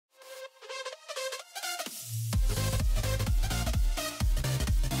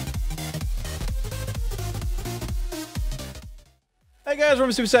Hey guys,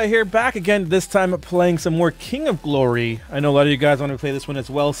 Roman Supersat here, back again, this time playing some more King of Glory. I know a lot of you guys want to play this one as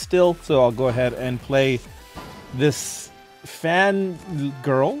well still, so I'll go ahead and play this fan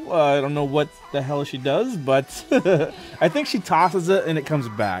girl. I don't know what the hell she does, but I think she tosses it and it comes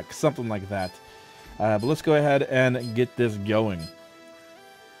back, something like that. But let's go ahead and get this going.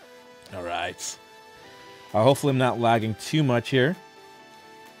 Alright. Hopefully I'm not lagging too much here.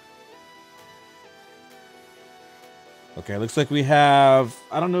 Okay, looks like we have,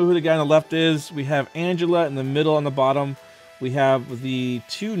 I don't know who the guy on the left is. We have Angela in the middle on the bottom. We have the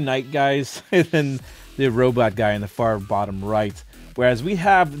two knight guys and then the robot guy in the far bottom right. Whereas we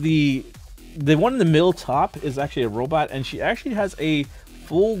have the one in the middle top is actually a robot, and she actually has a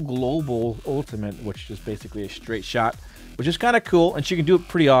full global ultimate, which is basically a straight shot, which is kind of cool, and she can do it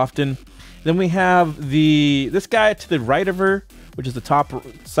pretty often. Then we have this guy to the right of her, which is the top,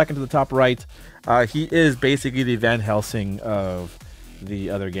 second to the top right. He is basically the Van Helsing of the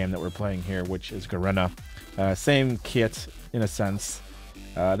other game that we're playing here, which is Garena. Same kit, in a sense.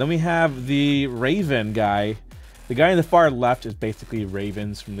 Then we have the Raven guy. The guy in the far left is basically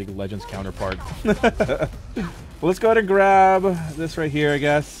Ravens from League of Legends counterpart. Well, let's go ahead and grab this right here, I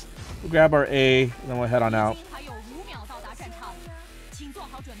guess. We'll grab our A, and then we'll head on out.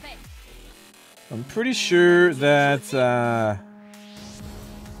 I'm pretty sure that it's going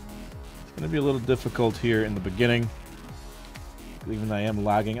to be a little difficult here in the beginning. Even I am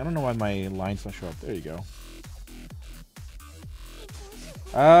lagging. I don't know why my lines don't show up. There you go.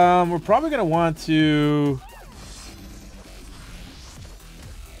 We're probably going to want to...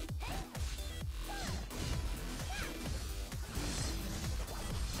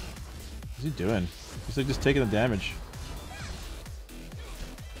 What's he doing? He's like just taking the damage.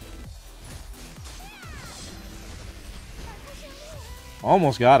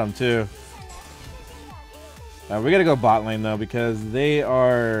 Almost got him too. We gotta go bot lane though, because they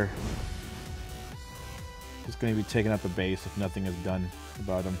are just gonna be taking out the base if nothing is done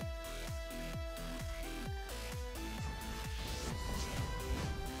about them.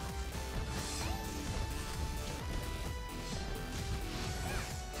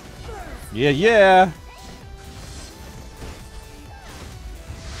 Yeah.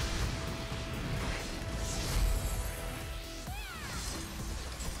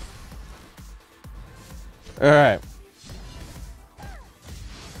 All right.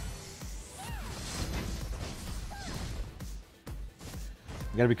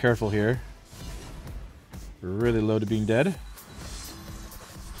 We gotta be careful here. We're really low to being dead.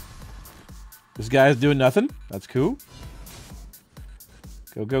 This guy's doing nothing. That's cool.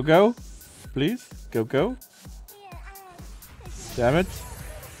 Go, go, go. Please. Go, go. Damn it.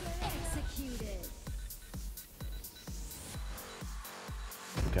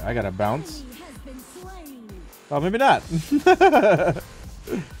 Okay, I gotta bounce. Oh, maybe not.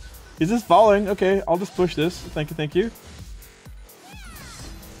 He's just falling. Okay, I'll just push this. Thank you, thank you.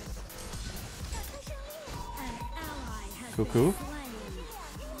 Cool, cool.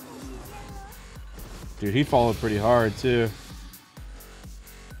 Dude, he followed pretty hard, too.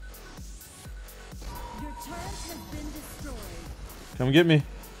 Come and get me.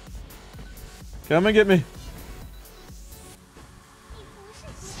 Come and get me.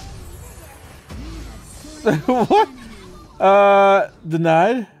 What?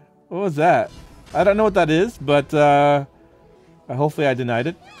 Denied? What was that? I don't know what that is, but hopefully I denied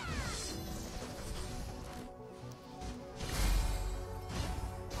it.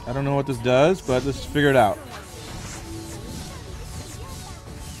 I don't know what this does, but let's figure it out.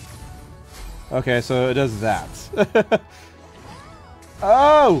 Okay, so it does that.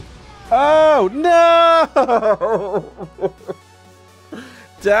 Oh! Oh, no!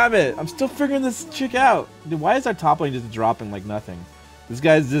 Damn it! I'm still figuring this chick out. Dude, why is our top lane just dropping like nothing? This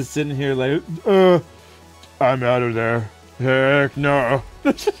guy's just sitting here like, I'm out of there. Heck no.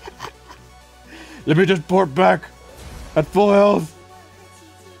 Let me just port back at full health.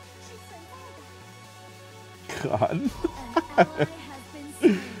 God.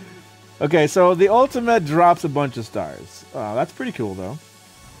 Okay, so the ultimate drops a bunch of stars. That's pretty cool though.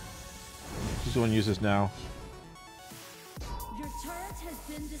 Just want to use this now.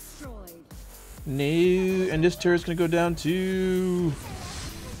 No, and this turret's gonna go down too.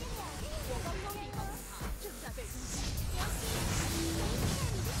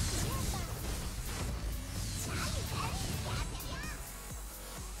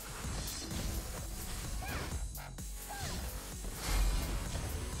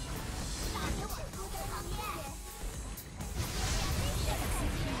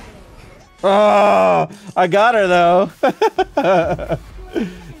 Oh, I got her though.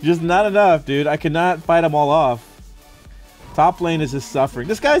 Just not enough, dude. I cannot fight them all off. Top lane is just suffering.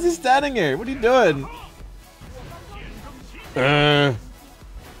 This guy's just standing here. What are you doing? Get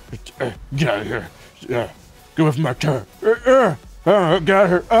out of here. Go with my turn. Get out of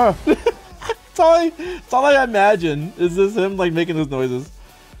here. That's all I imagine is this him like making those noises.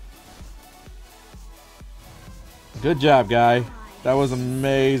 Good job, guy. That was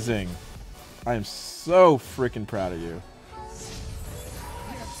amazing. I am so freaking proud of you.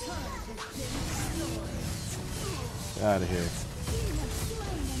 Get out of here.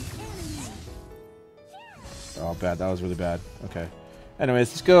 Oh, bad. That was really bad. Okay. Anyways,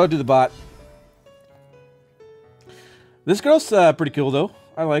 let's go do the bot. This girl's pretty cool, though.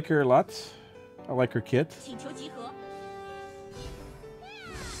 I like her a lot. I like her kit.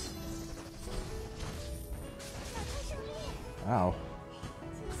 Wow.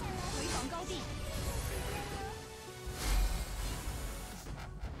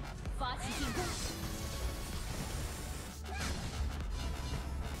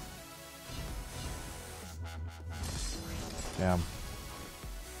 Damn.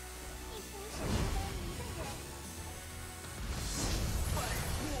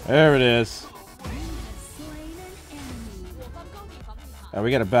 There it is.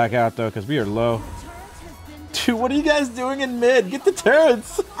 We gotta back out though, because we are low. Dude, what are you guys doing in mid? Get the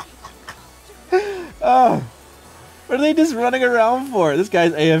turrets! Oh, what are they just running around for? This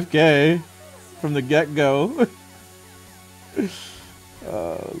guy's AFK from the get-go.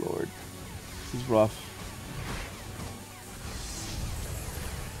 Oh, Lord. This is rough.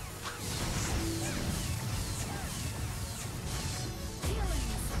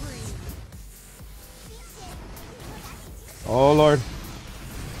 Oh, Lord.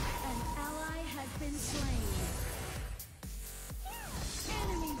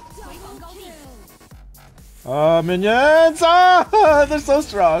 Minions! Ah, they're so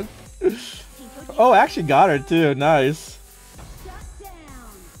strong. Oh, actually got her too. Nice.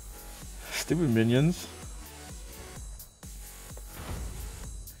 Stupid minions.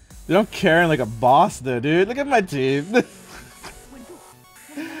 They don't care like a boss though, dude. Look at my team.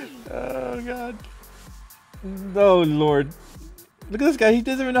 Oh, God. Oh, Lord. Look at this guy. He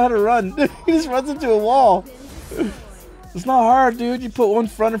doesn't even know how to run. He just runs into a wall. It's not hard, dude. You put one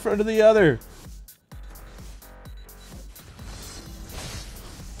front in front of the other.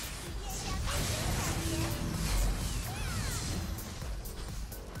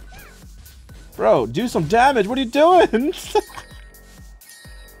 Bro, do some damage. What are you doing?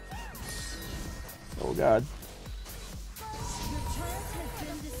 Oh, God.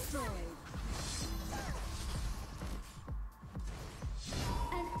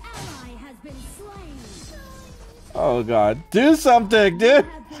 Oh, God. Do something, dude.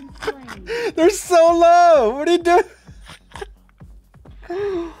 They're so low. What are you doing?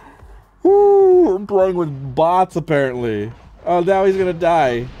 Woo, I'm playing with bots, apparently. Oh, now he's going to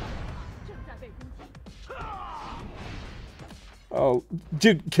die. Oh,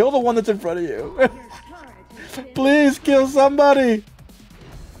 dude, kill the one that's in front of you. Please kill somebody.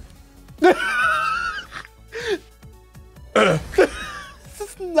 This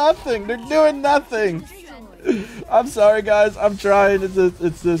is nothing. They're doing nothing. I'm sorry, guys. I'm trying.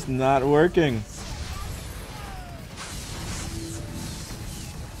 It's just not working.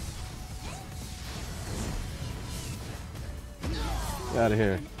 Get out of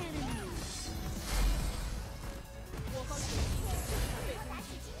here.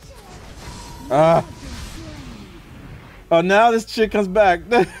 Ah. Oh, now this chick comes back.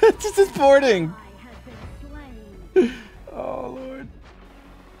 It's just porting. Oh, Lord.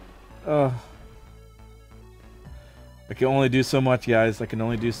 Oh. I can only do so much, guys. I can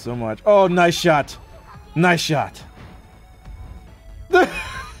only do so much. Oh, nice shot. Nice shot.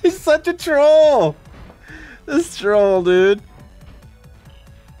 He's such a troll. This troll, dude.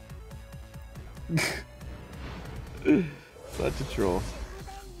 Such a troll.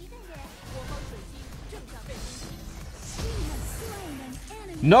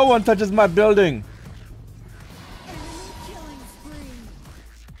 No one touches my building.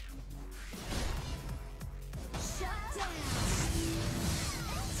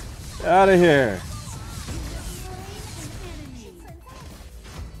 Out of here.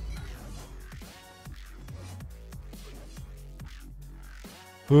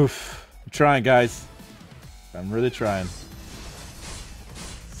 Oof. I'm trying, guys. I'm really trying.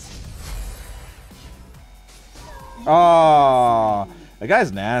 Oh, that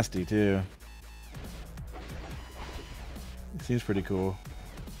guy's nasty too. Seems pretty cool.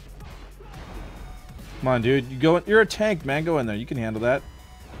 Come on, dude. You go. You're a tank, man. Go in there. You can handle that.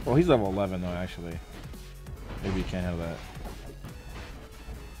 Well, he's level 11 though, actually. Maybe you can't handle that.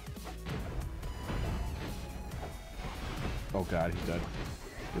 Oh god, he's dead.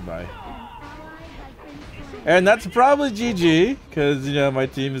 Goodbye. And that's probably GG, because, you know, my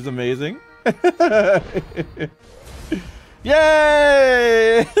team is amazing.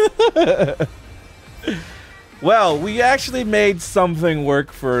 Yay! Well, we actually made something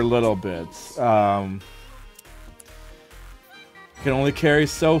work for a little bit. Can only carry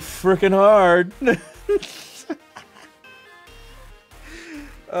so freaking hard.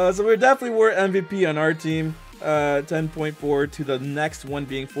 So we definitely were MVP on our team. 10.4 to the next one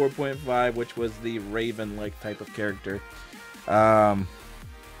being 4.5, which was the Raven-like type of character. I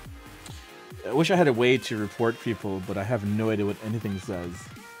wish I had a way to report people, but I have no idea what anything says.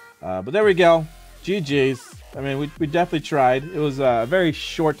 But there we go. GG's. I mean, we definitely tried. It was a very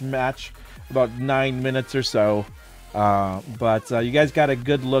short match, about 9 minutes or so. But you guys got a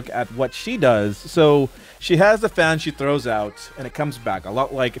good look at what she does. So she has the fan she throws out, and it comes back. A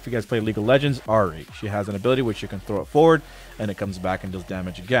lot like if you guys play League of Legends, Ari. She has an ability which you can throw it forward, and it comes back and does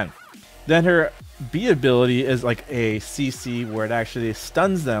damage again. Then her B ability is like a CC where it actually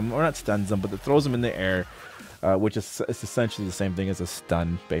stuns them, or not stuns them, but it throws them in the air, which is essentially the same thing as a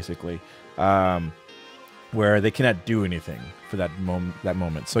stun, basically. Where they cannot do anything for that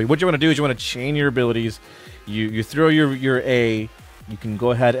moment. So what you want to do is you want to chain your abilities. You throw your A. You can go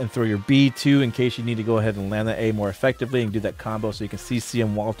ahead and throw your B too in case you need to go ahead and land that A more effectively and do that combo so you can CC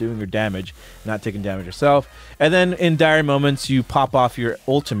them while doing your damage, not taking damage yourself. And then in dire moments, you pop off your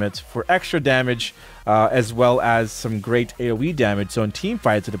ultimate for extra damage as well as some great AoE damage. So in team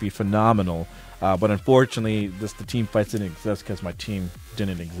fights, it'll be phenomenal. But unfortunately, the team fights didn't exist because my team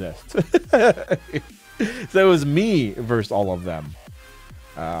didn't exist. So it was me versus all of them.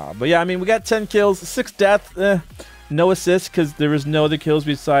 But yeah, I mean, we got 10 kills, 6 deaths, no assists because there was no other kills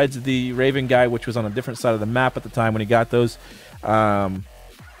besides the Raven guy, which was on a different side of the map at the time when he got those. But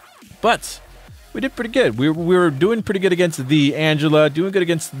we did pretty good. We were doing pretty good against the Angela, doing good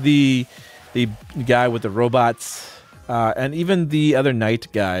against the guy with the robots, and even the other knight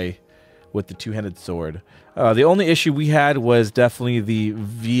guy with the two-handed sword. The only issue we had was definitely the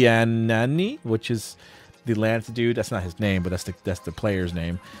Viannani, which is the Lance dude. That's not his name, but that's the player's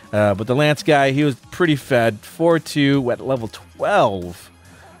name. But the Lance guy, he was pretty fed. 4-2 at level 12.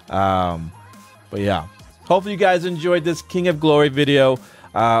 But yeah. Hopefully you guys enjoyed this King of Glory video.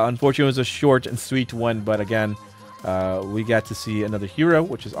 Unfortunately, it was a short and sweet one, but again, we got to see another hero,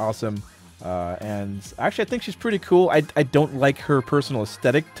 which is awesome. And actually, I think she's pretty cool. I don't like her personal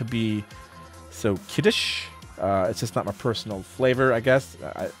aesthetic to be so kiddish. It's just not my personal flavor, I guess.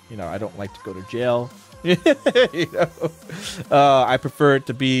 I don't like to go to jail. I prefer it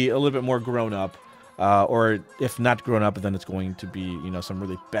to be a little bit more grown up, or if not grown up, then it's going to be some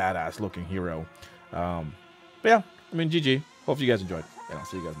really badass looking hero. But yeah, I mean, GG. Hope you guys enjoyed, and I'll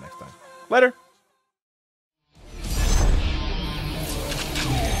see you guys next time. Later.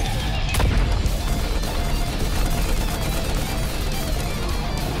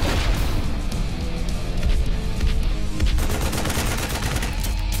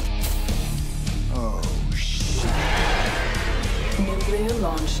 Nuclear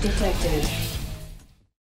launch detected.